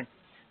a torrent.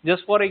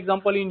 Just for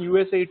example, in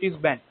USA it is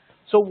banned.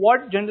 So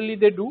what generally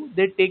they do,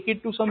 they take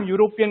it to some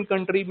European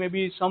country,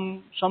 maybe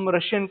some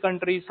Russian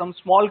country, some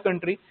small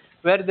country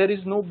where there is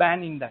no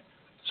ban in that.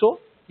 So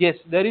yes,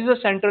 there is a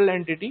central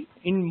entity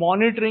in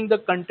monitoring the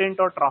content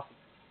or traffic,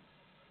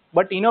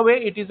 but in a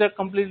way it is a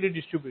completely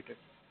distributed.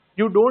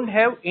 You don't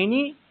have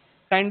any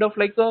kind of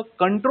like a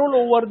control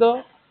over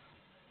the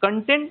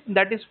content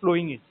that is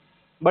flowing in,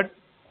 but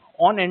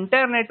on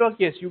entire network,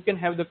 yes, you can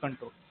have the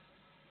control.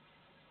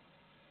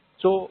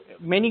 So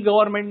many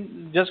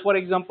government, just for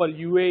example,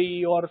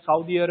 UAE or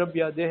Saudi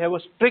Arabia, they have a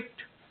strict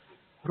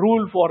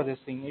rule for this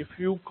thing. If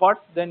you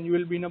caught, then you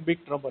will be in a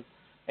big trouble.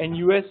 And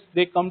US,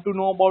 they come to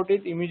know about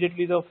it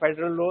immediately. The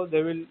federal law,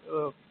 they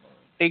will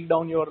take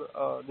down your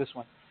this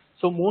one.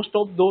 So most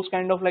of those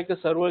kind of like the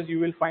servers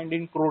you will find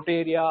in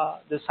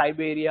Croatia, the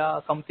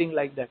Siberia, something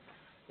like that.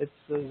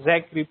 It's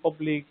Czech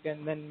Republic,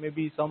 and then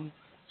maybe some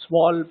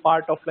small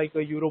part of like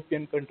a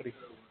European country.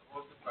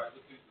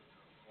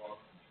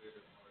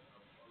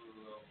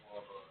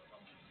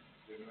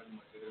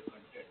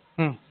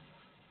 Hmm.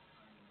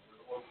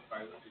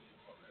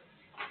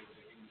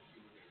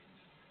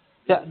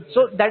 Yeah,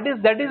 so that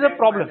is a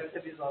problem.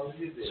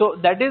 So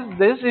that is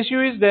this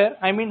issue is there.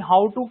 I mean,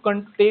 how to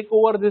take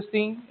over this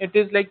thing? It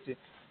is like this.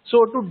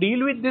 So to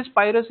deal with this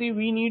piracy,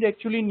 we need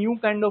actually new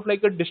kind of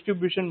like a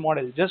distribution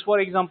model. Just for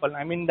example,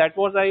 I mean that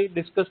was I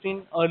discussed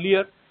in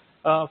earlier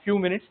few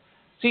minutes.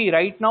 See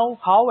right now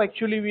how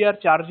actually we are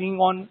charging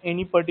on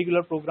any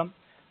particular program.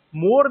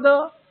 More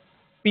the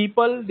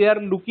people they are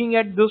looking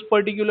at this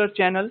particular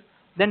channel,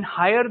 then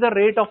higher the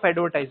rate of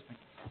advertisement.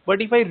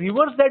 But if I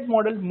reverse that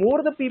model,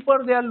 more the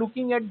people they are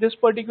looking at this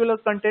particular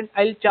content,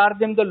 I'll charge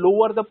them the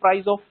lower the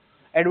price of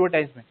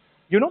advertisement.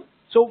 You know,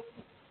 so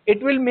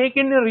it will make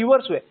in a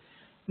reverse way.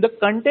 The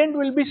content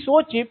will be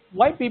so cheap,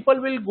 why people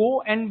will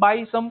go and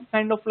buy some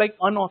kind of like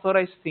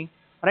unauthorized thing,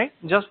 right?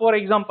 Just for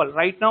example,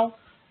 right now,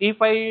 if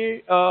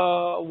I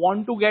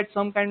want to get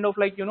some kind of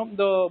like, you know,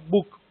 the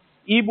book,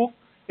 e-book,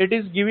 it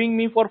is giving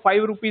me for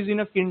 5 rupees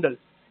in a Kindle,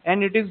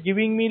 and it is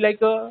giving me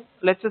like a,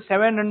 let's say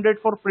 700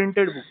 for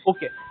printed book.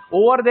 Okay,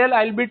 over there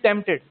I'll be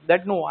tempted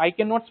that no, I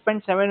cannot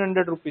spend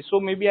 700 rupees. So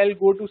maybe I'll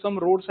go to some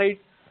roadside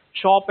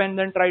shop and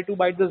then try to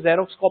buy the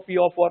Xerox copy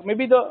of, or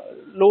maybe the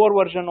lower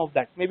version of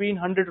that, maybe in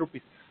 100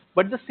 rupees.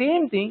 But the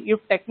same thing, if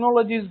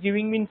technology is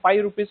giving me in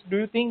 5 rupees, do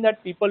you think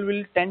that people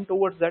will tend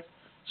towards that?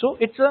 So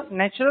it's a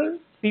natural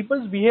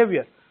people's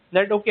behavior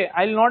that okay,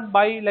 I'll not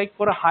buy like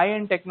for a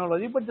high-end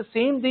technology, but the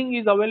same thing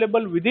is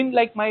available within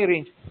like my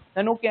range,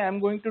 then okay, I'm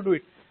going to do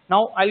it.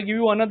 Now I'll give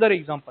you another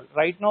example.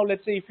 Right now,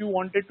 let's say if you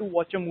wanted to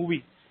watch a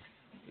movie,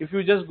 if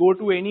you just go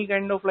to any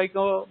kind of like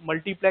a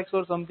multiplex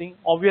or something,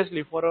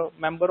 obviously for a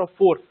member of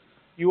 4,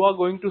 you are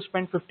going to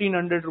spend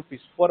 1500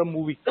 rupees for a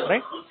movie,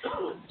 right?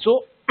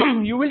 So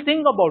you will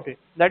think about it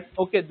that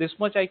okay, this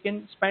much I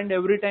can spend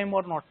every time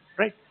or not,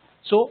 right?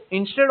 So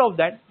instead of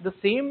that, the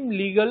same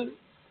legal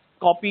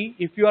copy,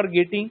 if you are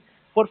getting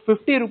for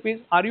 50 rupees,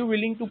 are you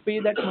willing to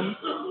pay that money?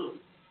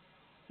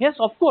 Yes,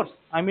 of course.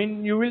 I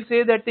mean, you will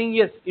say that thing,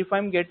 yes, if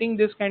I'm getting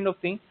this kind of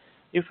thing,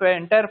 if an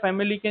entire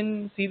family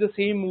can see the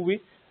same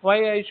movie,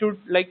 why I should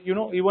like, you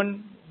know,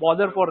 even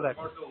bother for that?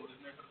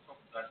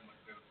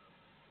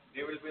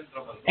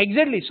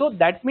 Exactly. So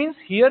that means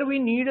here we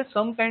need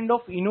some kind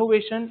of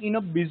innovation in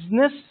a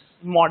business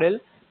model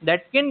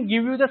that can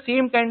give you the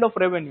same kind of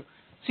revenue.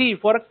 See,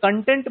 for a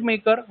content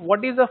maker,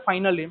 what is the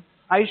final aim?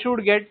 I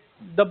should get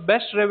the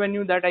best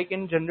revenue that I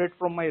can generate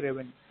from my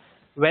revenue.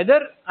 Whether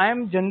I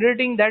am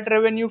generating that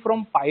revenue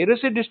from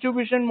piracy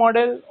distribution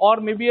model or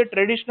maybe a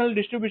traditional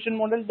distribution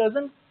model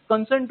doesn't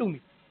concern to me,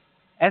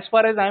 as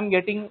far as I am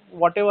getting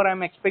whatever I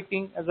am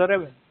expecting as a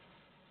revenue.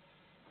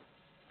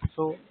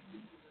 So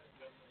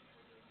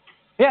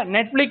yeah,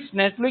 Netflix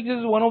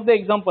is one of the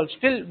examples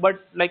still,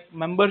 but like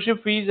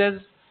membership fees as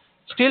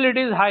still it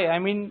is high. I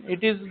mean,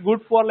 it is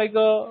good for like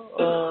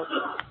a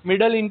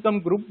middle income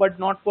group, but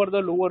not for the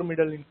lower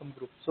middle income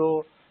group.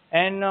 So,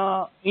 and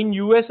in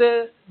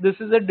USA this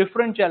is a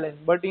different challenge,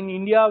 but in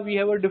India we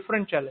have a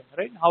different challenge,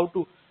 right? How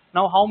to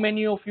now? How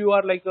many of you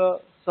are like a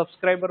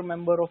subscriber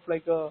member of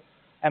like a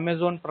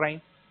Amazon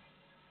Prime?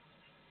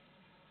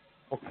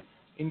 Okay,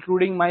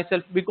 including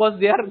myself, because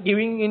they are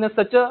giving in a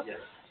such a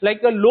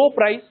like a low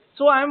price,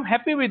 so I am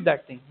happy with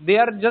that thing. They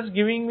are just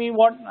giving me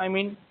what I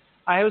mean.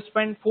 I have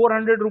spent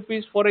 400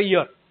 rupees for a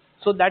year,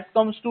 so that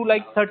comes to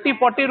like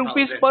 30-40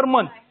 rupees per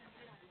month.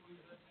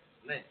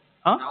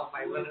 Huh? Now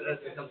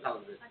 500 becomes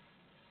 1000.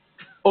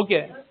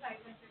 Okay.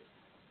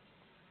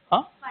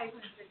 Huh?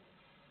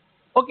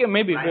 Okay,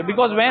 maybe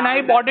because when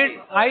I bought it,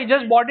 I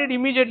just bought it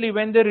immediately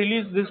when they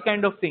released this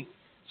kind of thing.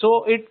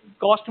 So it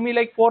cost me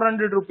like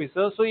 400 rupees.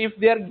 So if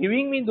they are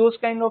giving me those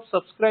kind of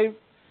subscribe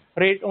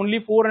rate only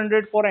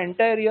 400 for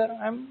entire year,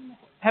 I'm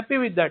happy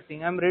with that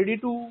thing. I'm ready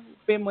to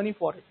pay money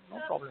for it. No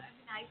problem.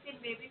 I think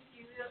maybe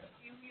few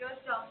years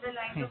down the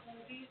line, the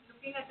movies,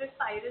 looking at this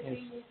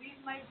piracy, movies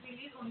might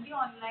release only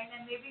online,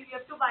 and maybe we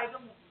have to buy the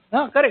movie.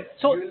 No, correct.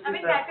 So I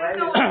mean, that is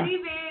the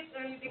only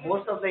way.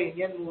 Most of the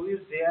Indian movies,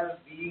 they are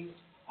being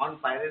on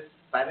piracy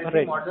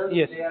right. models.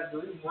 Yes. They are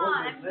doing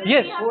more business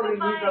Yes. before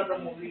release of the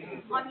movie.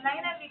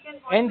 Online, and we can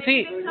watch And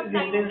see, maybe with some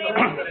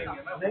time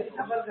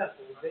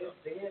frame.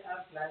 They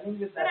are planning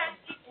with But that.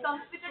 it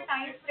comes with a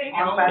time frame.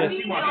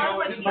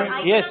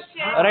 Yes.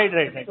 Right.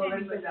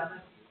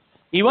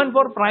 Even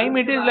for Prime,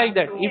 it is like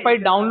that. If I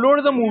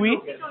download the movie,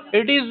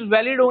 it is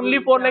valid only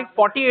for like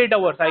 48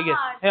 hours, I guess.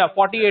 Yeah,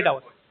 48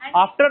 hours.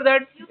 After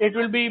that, it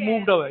will be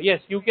moved away.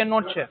 Yes, you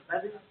cannot share.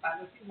 That is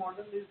piracy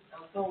model is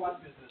also one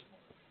business.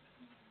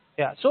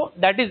 Yeah, so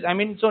that is, I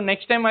mean, so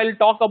next time I'll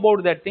talk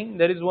about that thing.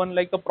 There is one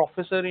like a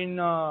professor in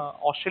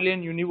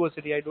Australian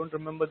university. I don't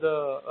remember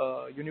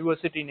the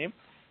university name.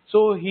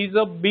 So he's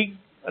a big,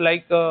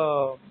 like,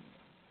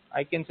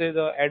 I can say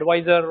the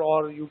advisor,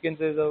 or you can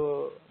say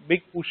the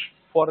big push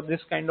for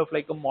this kind of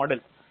like a model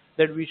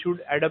that we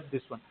should adapt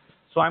this one.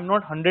 So I'm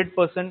not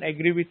 100%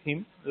 agree with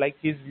him, like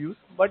his views,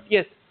 but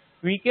yes,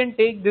 we can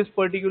take this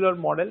particular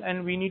model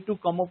and we need to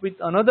come up with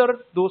another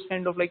those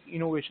kind of like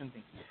innovation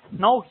thing.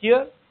 Now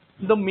here,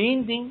 the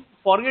main thing,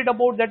 forget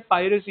about that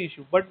piracy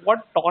issue, but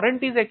what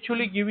torrent is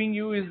actually giving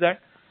you is that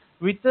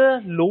with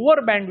a lower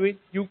bandwidth,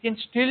 you can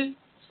still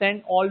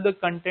send all the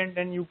content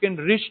and you can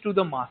reach to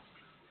the mass,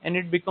 and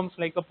it becomes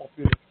like a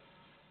popular.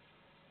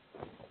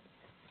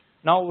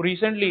 Now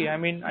recently, I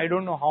mean, I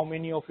don't know how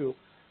many of you,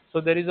 so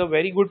there is a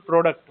very good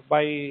product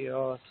by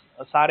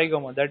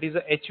Saregama, that is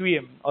a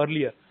HVM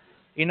earlier.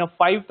 In a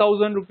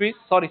 5,000 rupees,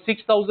 sorry,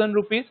 6,000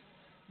 rupees,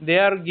 they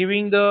are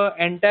giving the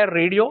entire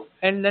radio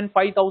and then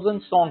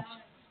 5,000 songs.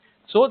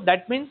 So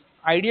that means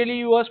ideally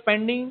you are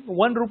spending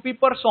 1 rupee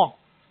per song,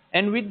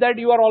 and with that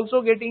you are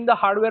also getting the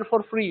hardware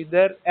for free.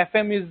 There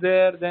FM is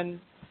there, then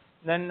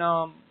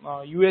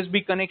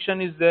USB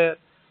connection is there.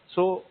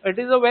 So it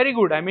is a very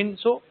good. I mean,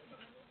 so,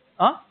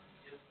 huh?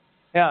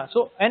 Yeah.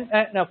 So and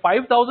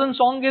 5,000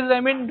 song is, I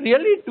mean,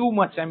 really too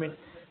much. I mean,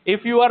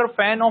 if you are a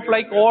fan of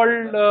like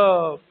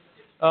all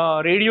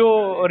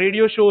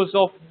radio shows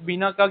of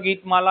Binaka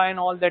Geet Mala and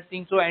all that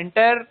thing, so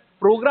entire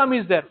program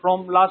is there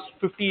from last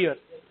 50 years.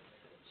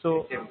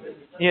 So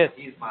yes,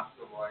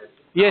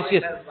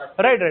 yes,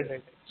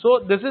 right. So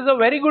this is a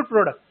very good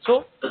product.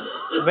 So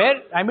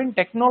where, I mean,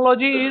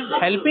 technology is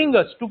helping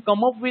us to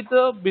come up with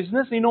a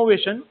business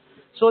innovation.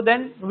 So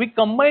then we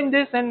combine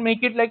this and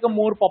make it like a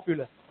more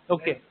popular.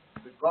 Okay.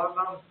 Because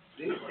of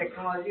this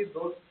technology,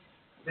 those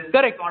business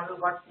Correct. models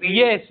got paid.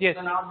 Yes.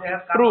 So now they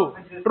have come True. up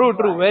with this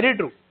True. Very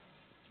true.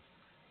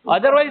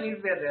 Otherwise,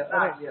 companies were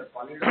there,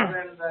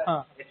 Polydor and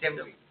the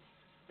HMV.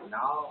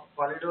 Now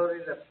Polydor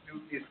is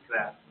absolutely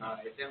scrapped. Now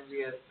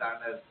HMV has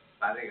started as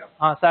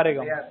Saregama.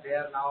 Saregama. They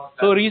are now.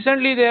 So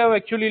recently they have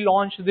actually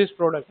launched this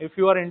product. If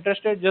you are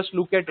interested, just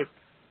look at it.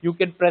 You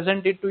can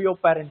present it to your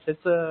parents.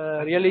 It's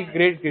a really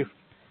great gift.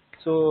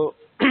 So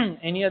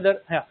any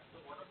other? Yeah.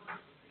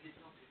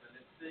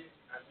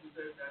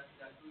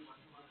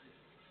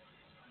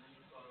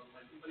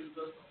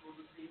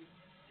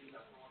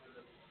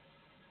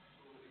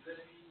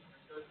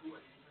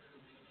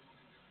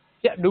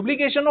 Yeah,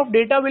 duplication of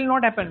data will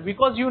not happen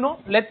because, you know,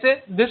 let's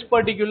say this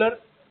particular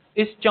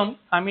is chunk.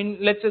 I mean,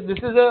 let's say this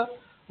is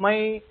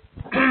my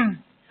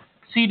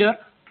seeder.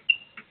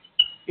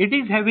 It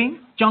is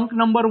having chunk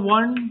number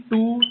 1,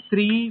 2,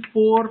 3,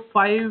 4,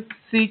 5,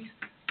 6,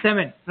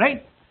 7,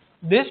 right?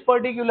 This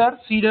particular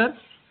seeder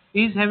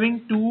is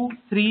having 2,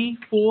 3,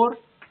 4,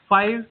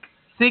 5,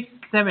 6,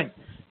 7,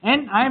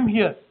 and I am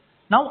here.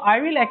 Now I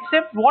will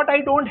accept what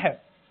I don't have.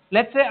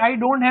 Let's say I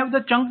don't have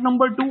the chunk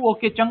number 2.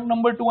 Okay, chunk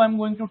number 2, I am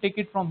going to take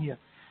it from here.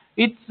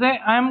 It's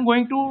I am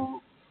going to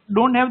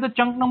don't have the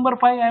chunk number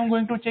 5. I am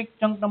going to check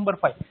chunk number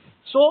 5.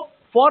 So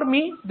for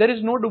me, there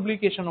is no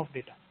duplication of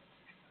data,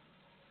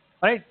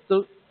 right?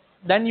 So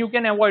then you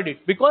can avoid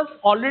it because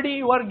already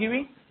you are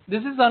giving.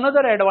 This is another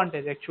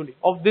advantage actually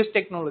of this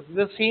technology.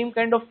 The same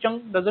kind of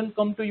chunk doesn't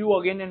come to you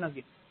again and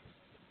again.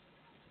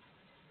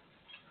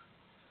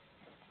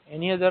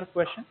 Any other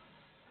question?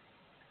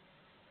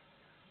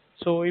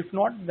 So if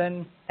not,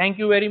 then thank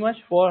you very much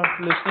for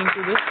listening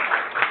to this.